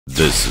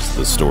This is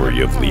the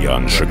story of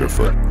Leon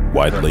Sugarfoot,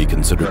 widely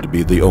considered to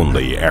be the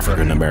only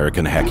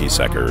African-American hacky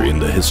sacker in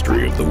the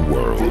history of the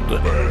world.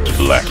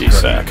 Blackie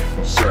Sack.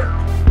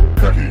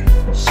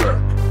 Hacky sack,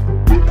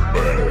 book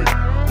bag,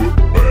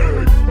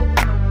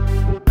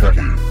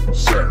 hacky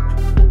sack,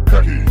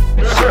 hacky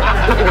sack.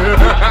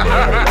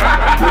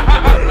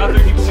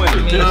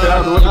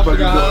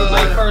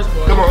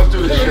 Come on, let's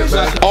do this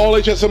shit. All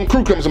HSM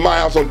crew comes to my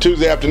house on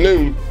Tuesday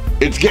afternoon.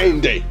 It's game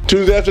day.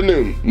 Tuesday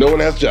afternoon. No one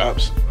has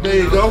jobs.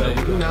 There you go.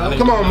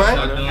 Come on,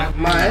 man.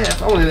 My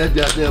ass. I want to hear that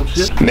goddamn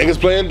shit. Niggas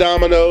playing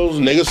dominoes,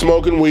 niggas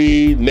smoking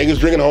weed, niggas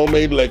drinking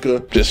homemade liquor.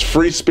 Just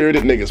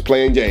free-spirited niggas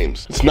playing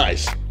games. It's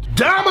nice.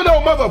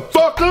 Domino,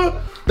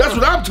 motherfucker! That's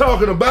what I'm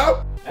talking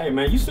about. Hey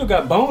man, you still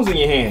got bones in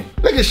your hand.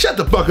 Nigga, shut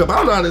the fuck up. I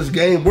don't know how this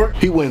game works.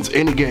 He wins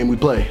any game we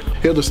play.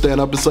 He'll just stand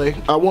up and say,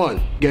 I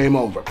won. Game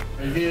over.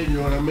 Right here, you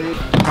know what I mean?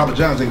 Papa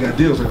John's ain't got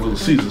deals like Little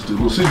Caesars do.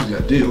 Little Caesars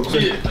got deals.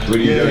 Yeah. What are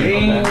you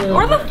doing?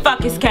 Where the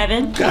fuck is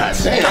Kevin? God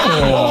damn.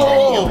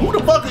 Oh, who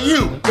the fuck are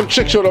you? Some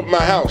chick showed up at my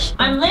house.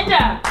 I'm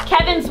Linda,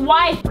 Kevin's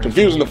wife.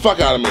 Confusing the fuck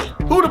out of me.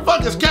 Who the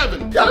fuck is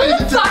Kevin? Who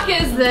the fuck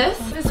is this?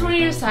 Is this one of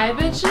your side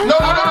bitches? No.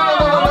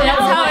 That's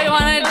how you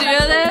want to do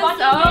this?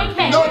 No.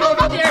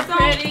 You're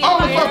pretty. Oh,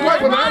 the fuck,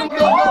 wait, no.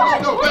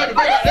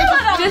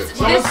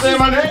 Back. Say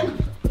my name?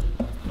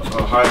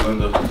 Oh, hi,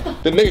 Linda.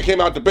 The nigga came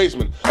out the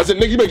basement. I said,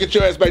 nigga, you better get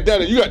your ass back down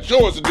there. You got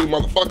chores to do,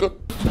 motherfucker.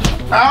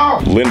 Ow!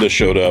 Linda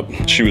showed up.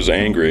 She was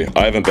angry.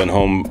 I haven't been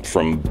home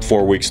from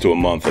 4 weeks to a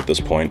month at this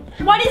point.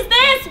 What is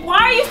this? Why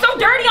are you so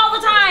dirty all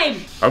the time?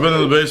 I've been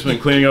in the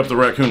basement cleaning up the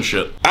raccoon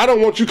shit. I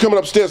don't want you coming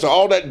upstairs so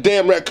all that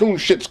damn raccoon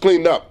shit's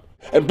cleaned up.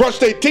 And brush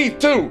their teeth,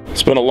 too.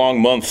 It's been a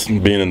long month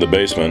being in the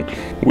basement.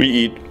 We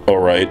eat all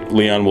right.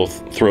 Leon will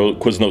throw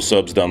Quizno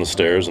subs down the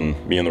stairs and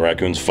me and the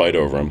raccoons fight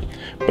over them.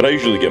 But I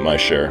usually get my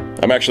share.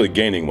 I'm actually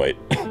gaining weight.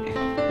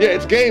 Yeah,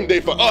 it's game day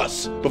for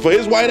us. But for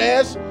his white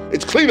ass,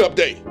 it's cleanup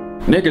day.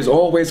 Nigga's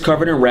always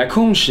covered in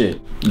raccoon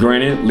shit.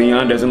 Granted,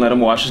 Leon doesn't let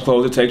him wash his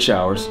clothes or take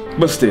showers,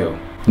 but still,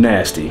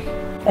 nasty.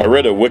 I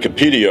read a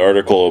Wikipedia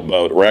article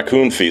about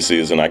raccoon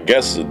feces, and I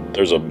guess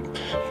there's a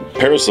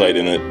parasite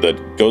in it that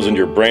goes into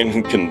your brain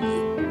and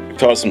can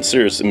cause some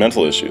serious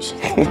mental issues.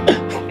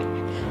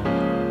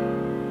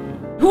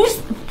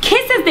 Whose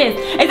kiss is this?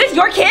 Is this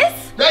your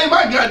kiss? That ain't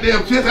my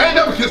goddamn kiss. I ain't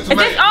never kissed a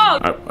man.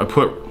 I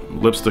put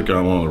lipstick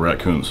on one of the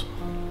raccoons.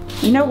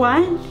 You know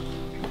what?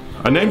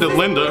 I named it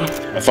Linda.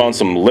 I found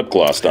some lip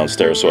gloss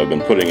downstairs, so I've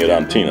been putting it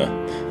on Tina.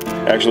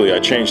 Actually, I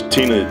changed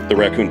Tina, the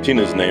raccoon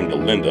Tina's name, to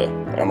Linda.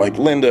 I'm like,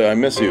 Linda, I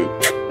miss you,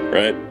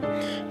 right?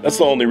 That's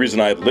the only reason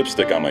I had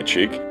lipstick on my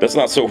cheek. That's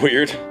not so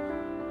weird.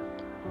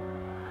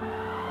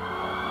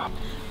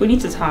 We need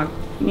to talk.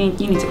 You need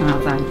to come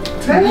outside.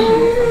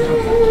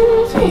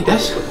 See,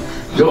 that's...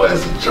 Your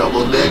ass in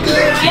trouble, nigga.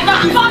 Get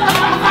the fuck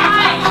outside!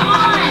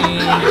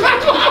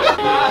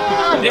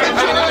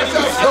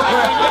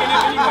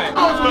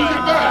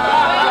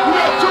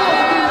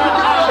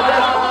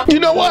 You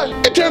know what?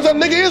 It turns out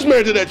nigga is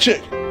married to that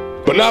chick.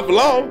 But not for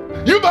long.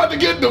 You about to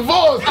get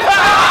divorced.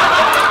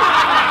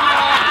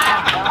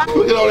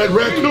 Look at all that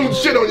raccoon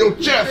shit on your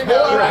chest,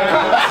 boy.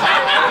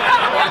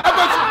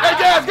 Hey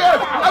guys,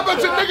 I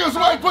bet your nigga's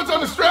wife puts on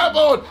the strap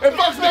on and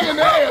fucks nigga in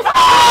the ass.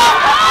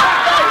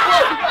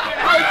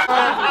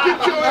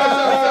 Get your ass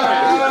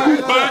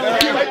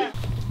outside.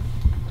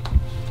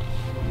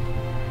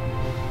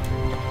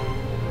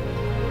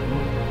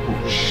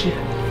 Oh shit.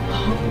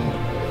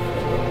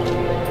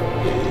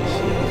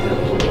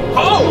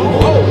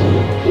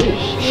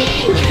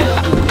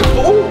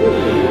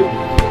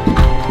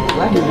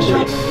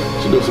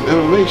 She does some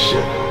MMA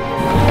shit.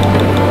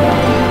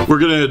 We're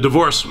getting a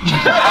divorce.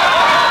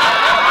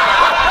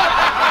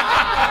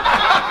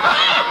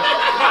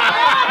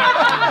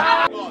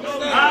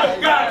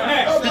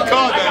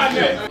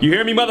 You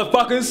hear me,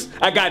 motherfuckers?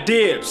 I got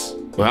dibs.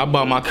 Well, I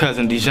bought my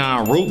cousin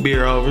Dijon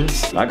Rootbeer over.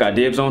 I got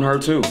dibs on her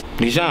too.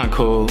 Dijon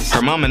cool.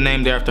 Her mama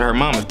named her after her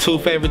mama's two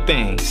favorite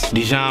things,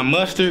 Dijon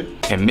mustard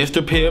and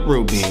Mr. Pibb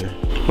root beer.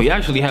 We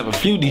actually have a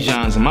few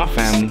Dijons in my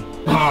family.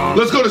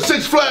 Let's go to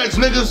Six Flags,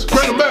 niggas.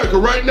 Great America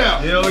right now.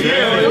 Hell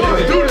yeah.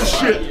 Let's do this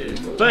shit.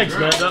 Thanks,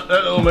 man.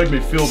 That'll make me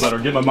feel better.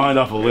 Get my mind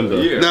off of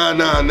Linda. Yeah. Nah,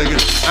 nigga.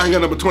 I ain't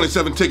got number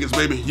 27 tickets,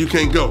 baby. You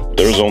can't go.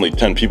 There was only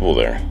 10 people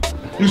there.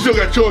 You still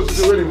got chores to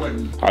do anyway.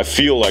 I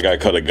feel like I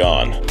could have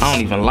gone. I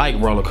don't even like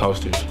roller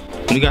coasters.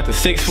 When we got to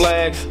Six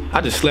Flags,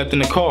 I just slept in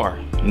the car.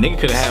 Nigga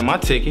could have had my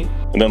ticket.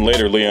 And then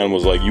later Leon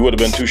was like, you would have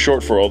been too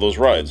short for all those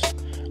rides.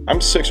 I'm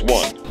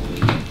 6'1".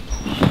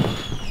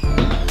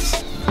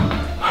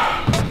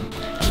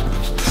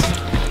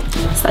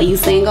 So you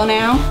single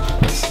now?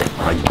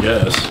 I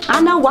guess. I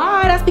know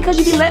why. That's because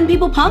you be letting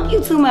people punk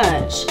you too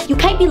much. You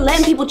can't be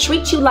letting people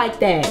treat you like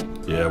that.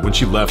 Yeah, when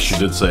she left, she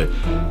did say,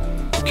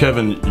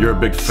 Kevin, you're a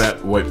big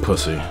fat white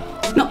pussy.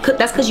 No,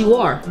 that's because you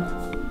are.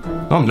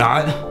 No, I'm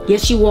not.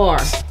 Yes, you are.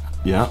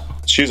 Yeah.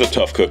 She's a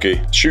tough cookie.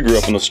 She grew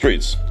up in the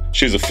streets.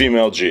 She's a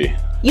female G.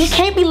 You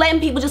can't be letting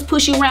people just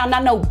push you around.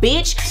 Not no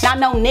bitch, not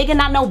no nigga,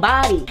 not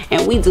nobody.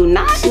 And we do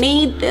not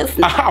need this.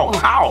 Ow, ow,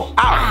 ow.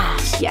 Ah,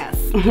 yes.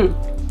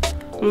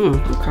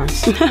 Okay.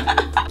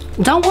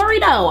 Don't worry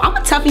though, I'ma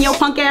toughen your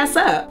punk ass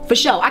up. For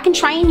sure, I can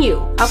train you,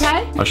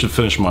 okay? I should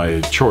finish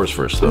my chores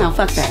first, though. No,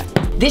 fuck that.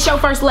 This your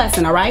first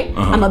lesson, all right?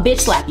 I'ma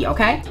bitch slap you,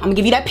 okay? I'm gonna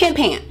give you that pin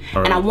pan.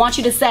 All right. And I want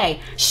you to say,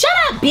 shut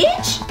up,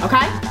 bitch,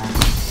 okay?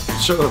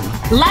 Shut up.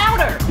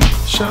 Louder.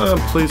 Shut up,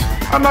 please.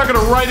 I'm not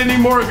gonna write any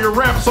more of your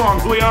rap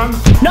songs, Leon.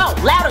 No,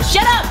 louder,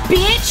 shut up,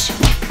 bitch.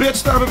 Bitch,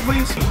 stop it,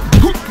 please.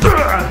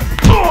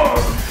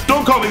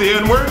 Don't call me the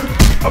N-word.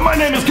 My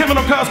name is Kevin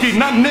Okowski,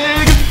 not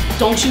Nig.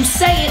 Don't you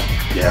say it.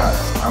 Yeah,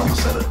 I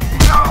almost said it.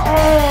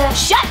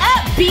 Shut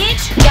up,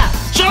 bitch. Yeah.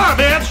 Shut up,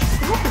 bitch.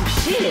 Oh,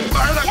 shit.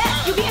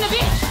 Yeah, you being a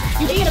bitch.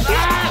 You being a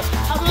bitch.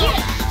 A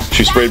bitch.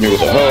 She sprayed me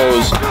with a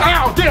hose.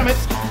 Ow, damn it.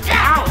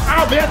 Ow,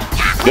 ow,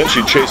 bitch. Then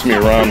she chased me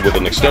around with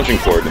an extension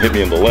cord and hit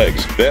me in the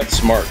legs. That's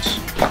smarts.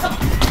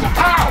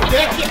 Ow,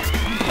 bitch.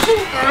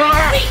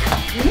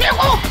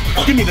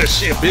 Give me this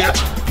shit,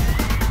 bitch.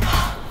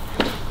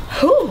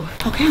 Ooh,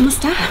 okay, I'm gonna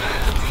stop.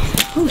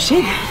 Oh,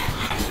 shit.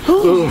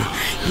 Ooh.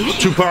 Yeah.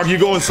 Tupac, you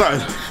go inside.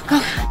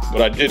 Go.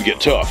 But I did get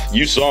tough.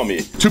 You saw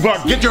me.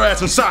 Tupac, get your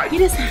ass inside.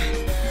 Get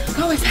inside.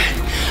 Go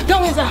inside.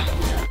 Go inside.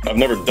 I've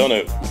never done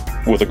it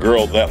with a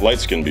girl that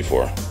light-skinned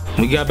before.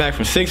 We got back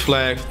from Six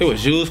Flags, there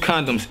was used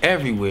condoms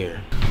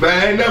everywhere. Man,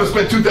 I ain't never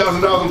spent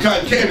 $2,000 on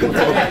cotton candy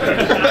before.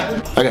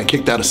 I got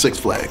kicked out of Six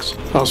Flags.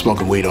 I was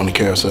smoking weed on the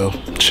carousel.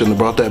 Shouldn't have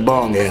brought that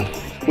bong in.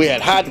 We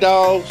had hot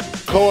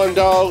dogs, corn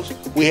dogs,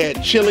 we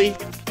had chili.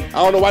 I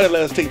don't know why they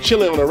let us take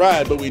chili on the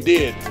ride, but we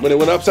did. When it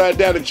went upside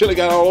down and chili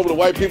got all over the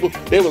white people,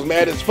 they was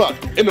mad as fuck.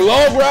 In the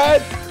log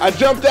ride, I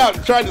jumped out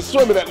and tried to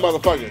swim in that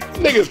motherfucker.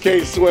 Niggas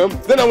can't swim.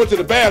 Then I went to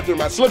the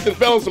bathroom. I slipped and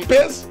fell on some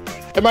piss,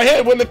 and my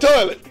head went in the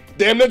toilet.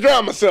 Damn near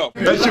drowned myself.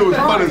 That shit was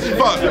fun as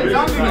fuck.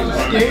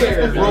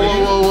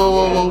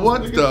 Whoa,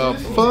 what the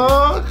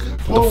fuck?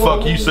 What the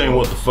fuck you saying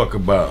what the fuck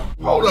about?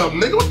 Hold up,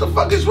 nigga, what the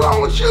fuck is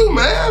wrong with you,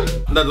 man?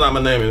 That's not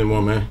my name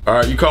anymore, man.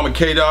 Alright, you call me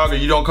K-Dog or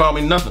you don't call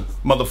me nothing.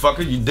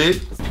 Motherfucker, you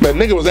did? Man,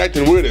 nigga was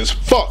acting weird as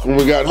fuck when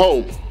we got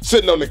home.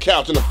 Sitting on the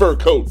couch in a fur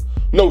coat,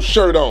 no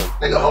shirt on.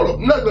 Nigga, hold up,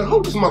 nigga,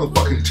 hold this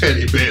motherfucking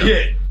teddy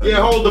bear.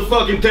 Yeah, hold the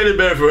fucking teddy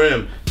bear for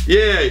him.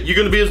 Yeah, you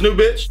gonna be his new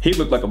bitch? He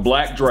looked like a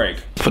black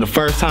Drake. For the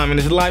first time in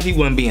his life, he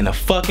wasn't being a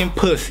fucking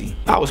pussy.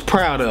 I was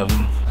proud of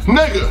him.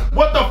 Nigga!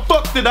 What the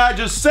fuck did I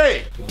just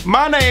say?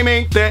 My name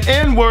ain't the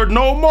N-word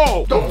no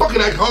more. Don't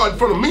fucking act hard in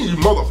front of me, you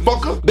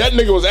motherfucker. That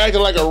nigga was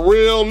acting like a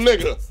real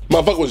nigga.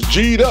 Motherfucker was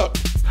G'd up.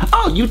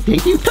 Oh, you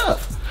think you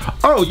tough?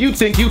 Oh, you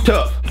think you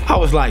tough? I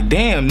was like,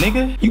 damn,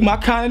 nigga, you my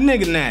kind of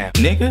nigga now,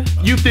 nigga.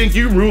 You think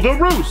you rule the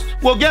roost?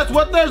 Well, guess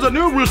what? There's a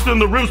new roost in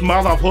the roost,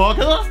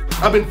 motherfucker.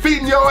 I've been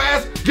feeding your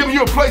ass, giving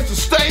you a place to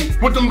stay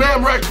with them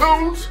damn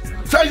raccoons.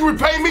 That's how you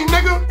repay me,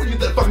 nigga? Where you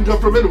get that fucking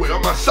come from anyway?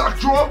 On my sock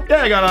drawer?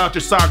 Yeah, I got it out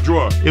your sock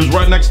drawer. It was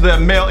right next to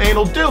that male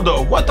anal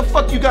dildo. What the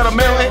fuck you got a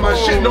male anal? My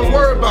shit, don't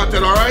worry about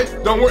that, all right?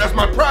 Don't worry, that's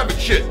my private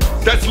shit.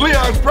 That's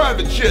Leon's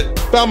private shit.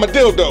 Found my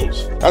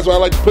dildos. That's why I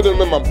like to put them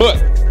in my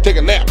butt. Take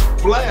a nap.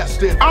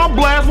 Blast it. I'll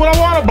blast what I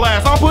want to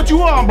blast. I'll put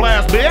you on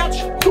blast,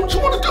 bitch. Do what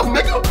you want to do,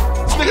 nigga.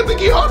 This nigga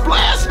think he hard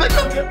blast,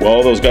 nigga. While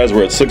all those guys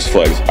were at Six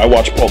Flags, I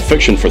watched Pulp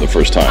Fiction for the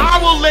first time.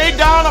 I will lay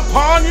down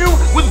upon you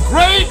with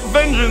great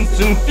vengeance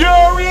and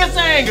furious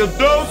anger,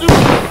 those who...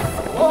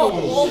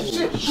 Oh,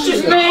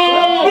 shit.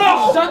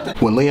 No!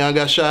 When Leon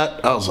got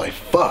shot, I was like,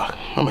 fuck,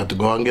 I'm gonna have to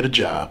go out and get a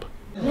job.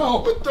 No,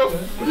 what the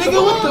Nigga,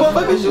 what the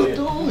fuck is you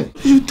doing?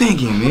 What you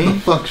thinking, man? What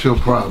the fuck's your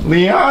problem?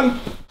 Leon?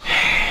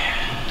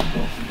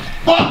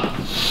 Fuck!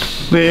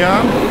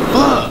 Leon?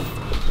 Fuck!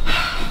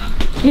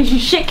 Here's your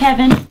shit,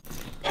 Kevin.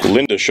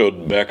 Linda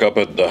showed back up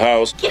at the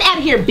house. Get out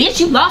of here, bitch.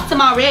 You lost him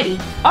already.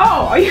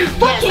 Oh, are you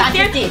fucking Yes, I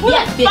just did.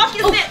 Yes, bitch. Fuck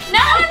is it? No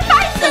one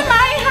fights in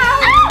my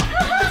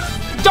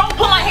house. Don't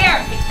pull my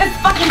hair. It's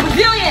fucking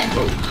Brazilian.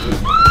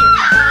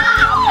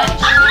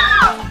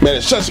 Man,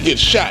 it sucks to get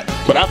shot,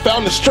 but I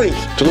found the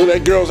strength to leave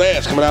that girl's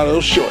ass coming out of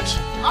those shorts.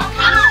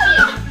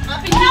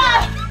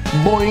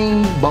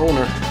 Boing,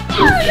 boner.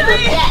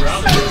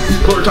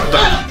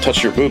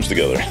 Touch your boobs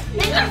together.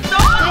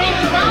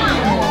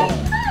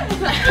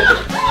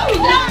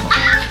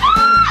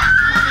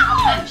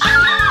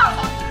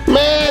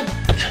 Man,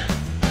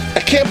 I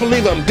can't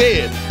believe I'm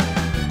dead.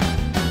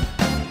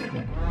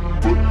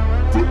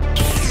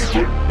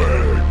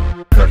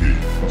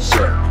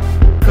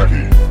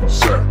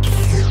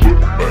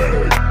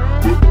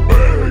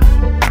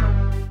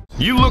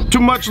 You look too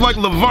much like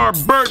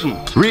LeVar Burton.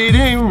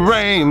 Reading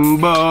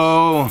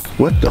Rainbow.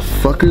 What the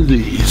fuck are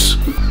these?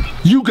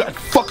 You got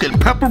fucking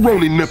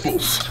pepperoni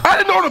nipples. I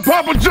didn't know the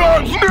Papa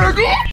John's, nigga.